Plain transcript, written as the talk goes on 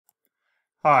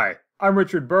Hi, I'm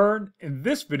Richard Byrne. In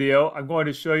this video, I'm going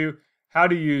to show you how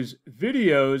to use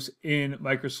videos in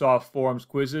Microsoft Forms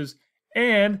quizzes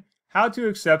and how to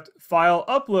accept file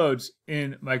uploads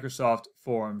in Microsoft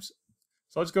Forms.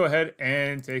 So let's go ahead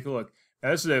and take a look. Now,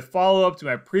 this is a follow-up to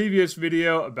my previous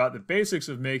video about the basics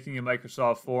of making a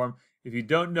Microsoft form. If you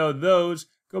don't know those,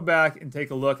 go back and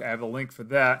take a look. I have a link for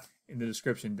that in the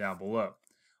description down below.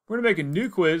 We're going to make a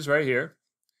new quiz right here,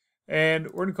 and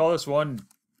we're going to call this one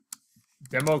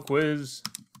Demo Quiz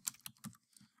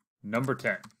number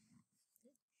 10.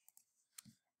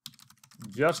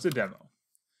 Just a demo.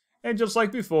 And just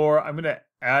like before, I'm going to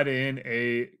add in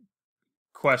a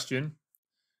question.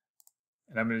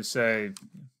 And I'm going to say,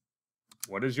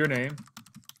 what is your name?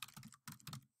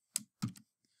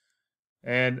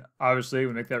 And obviously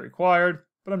we make that required,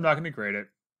 but I'm not going to grade it.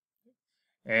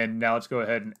 And now let's go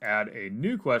ahead and add a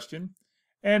new question.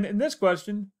 And in this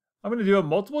question, I'm going to do a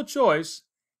multiple choice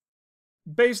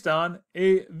based on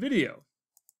a video.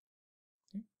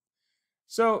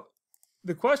 So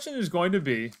the question is going to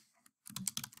be,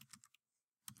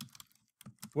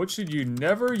 what should you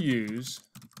never use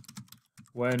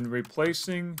when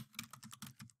replacing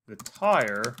the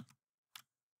tire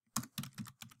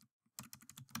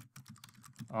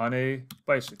on a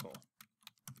bicycle?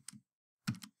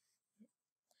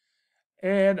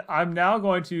 And I'm now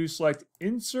going to select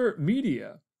Insert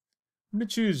Media. I'm going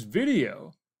to choose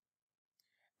Video.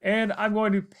 And I'm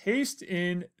going to paste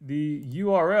in the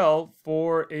URL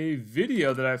for a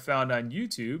video that I found on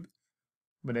YouTube.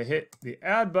 I'm going to hit the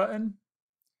Add button,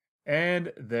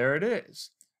 and there it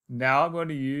is. Now I'm going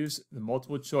to use the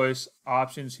multiple choice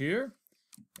options here,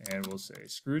 and we'll say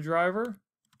screwdriver,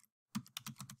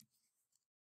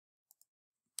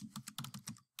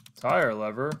 tire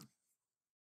lever,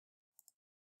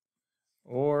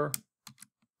 or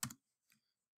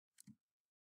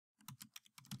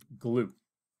glue.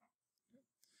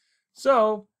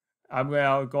 So I'm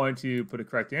now going to put a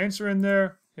correct answer in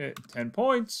there, hit 10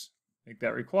 points, make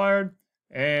that required,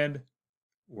 and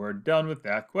we're done with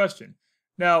that question.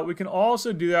 Now we can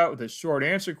also do that with a short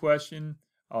answer question.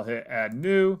 I'll hit Add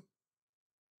New.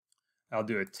 I'll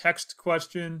do a text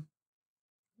question,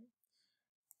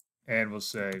 and we'll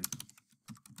say,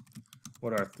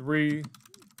 what are 3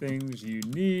 things you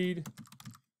need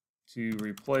to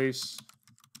replace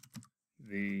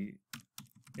the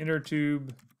inner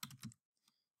tube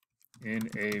in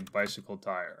a bicycle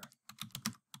tire?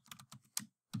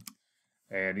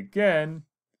 And again,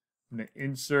 I'm going to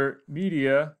insert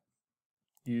media,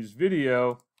 use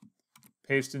video,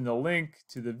 paste in the link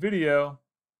to the video,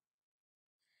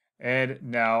 and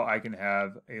now I can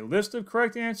have a list of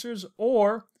correct answers,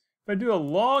 or if I do a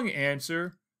long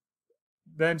answer,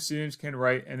 then students can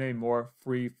write in a more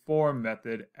free form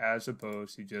method as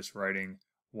opposed to just writing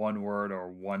one word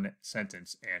or one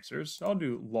sentence answers. So I'll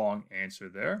do long answer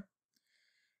there.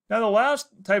 Now the last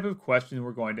type of question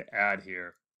we're going to add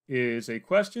here is a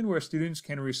question where students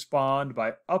can respond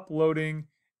by uploading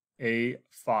a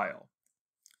file.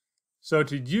 So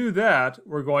to do that,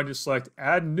 we're going to select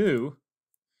Add New,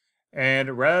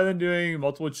 and rather than doing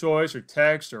multiple choice or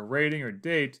text or rating or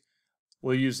date,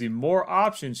 we'll use the More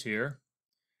Options here,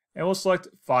 and we'll select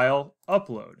File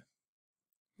Upload.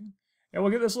 And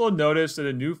we'll get this little notice that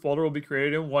a new folder will be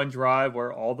created in OneDrive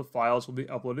where all the files will be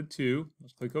uploaded to.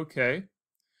 Let's click OK.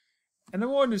 And then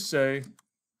we're going to say,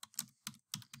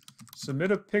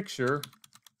 submit a picture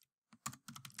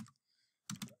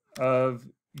of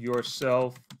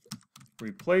yourself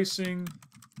replacing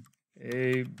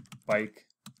a bike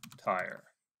tire.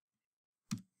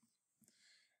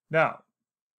 Now,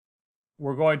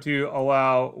 we're going to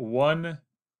allow one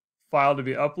file to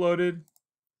be uploaded.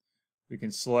 We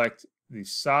can select the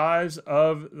size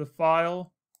of the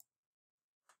file,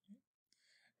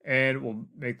 and we'll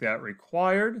make that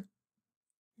required.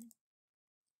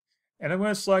 And I'm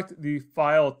going to select the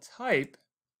file type,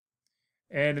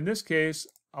 and in this case,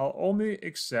 I'll only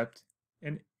accept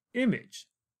an image.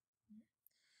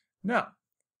 Now,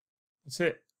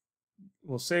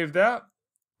 we'll save that,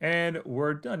 and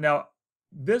we're done. Now,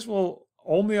 this will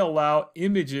only allow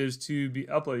images to be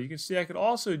uploaded. You can see I could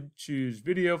also choose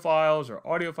video files or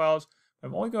audio files.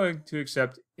 I'm only going to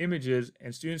accept images,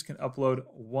 and students can upload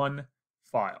one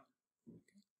file.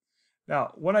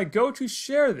 Now, when I go to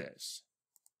share this,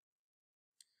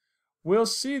 we'll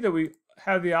see that we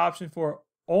have the option for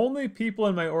only people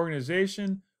in my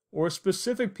organization or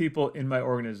specific people in my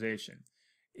organization.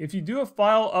 If you do a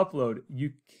file upload,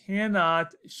 you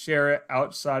cannot share it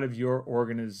outside of your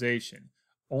organization.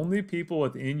 Only people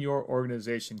within your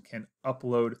organization can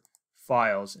upload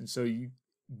files, and so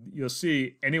you'll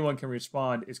see anyone can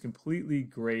respond is completely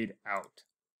grayed out.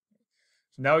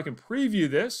 So now we can preview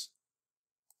this.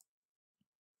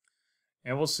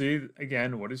 And we'll see,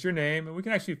 again, what is your name? And we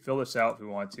can actually fill this out if we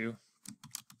want to.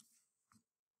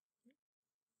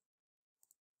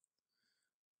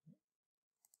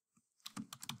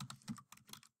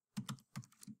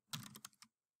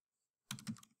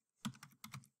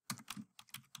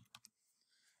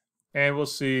 And we'll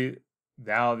see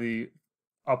now the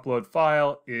upload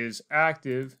file is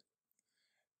active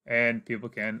and people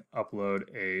can upload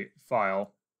a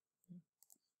file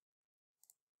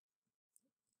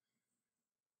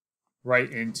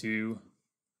right into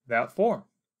that form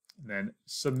and then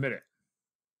submit it.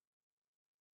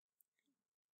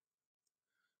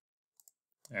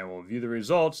 And we'll view the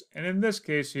results. And in this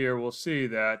case here, we'll see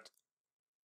that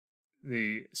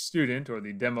the student or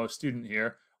the demo student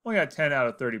here only got 10 out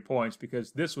of 30 points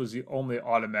because this was the only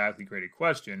automatically graded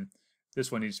question.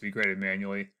 This one needs to be graded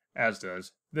manually, as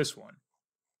does this one.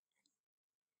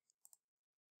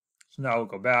 So now we'll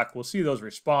go back. We'll see those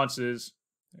responses.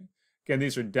 Again,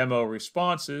 these are demo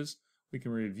responses. We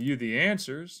can review the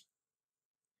answers.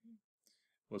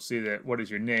 We'll see that what is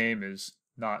your name is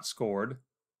not scored.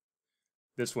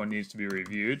 This one needs to be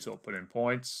reviewed, so I'll put in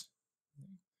points.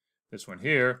 This one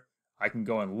here, I can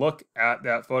go and look at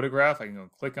that photograph. I can go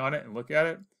and click on it and look at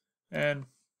it and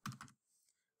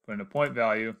put in a point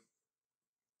value.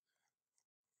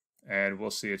 And we'll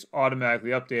see it's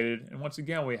automatically updated. And once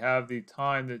again, we have the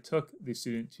time that it took the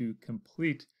student to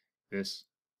complete this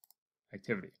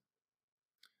activity.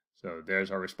 So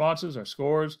there's our responses, our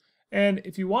scores. And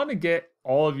if you want to get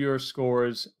all of your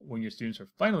scores when your students are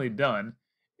finally done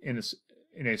in a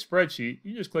spreadsheet,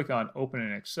 you just click on Open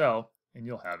in Excel and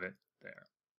you'll have it there.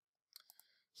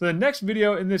 So the next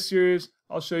video in this series,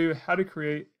 I'll show you how to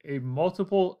create a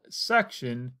multiple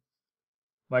section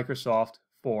Microsoft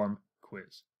form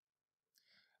quiz.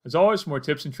 As always, for more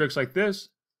tips and tricks like this,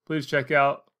 please check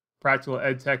out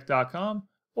practicaledtech.com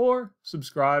or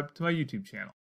subscribe to my YouTube channel.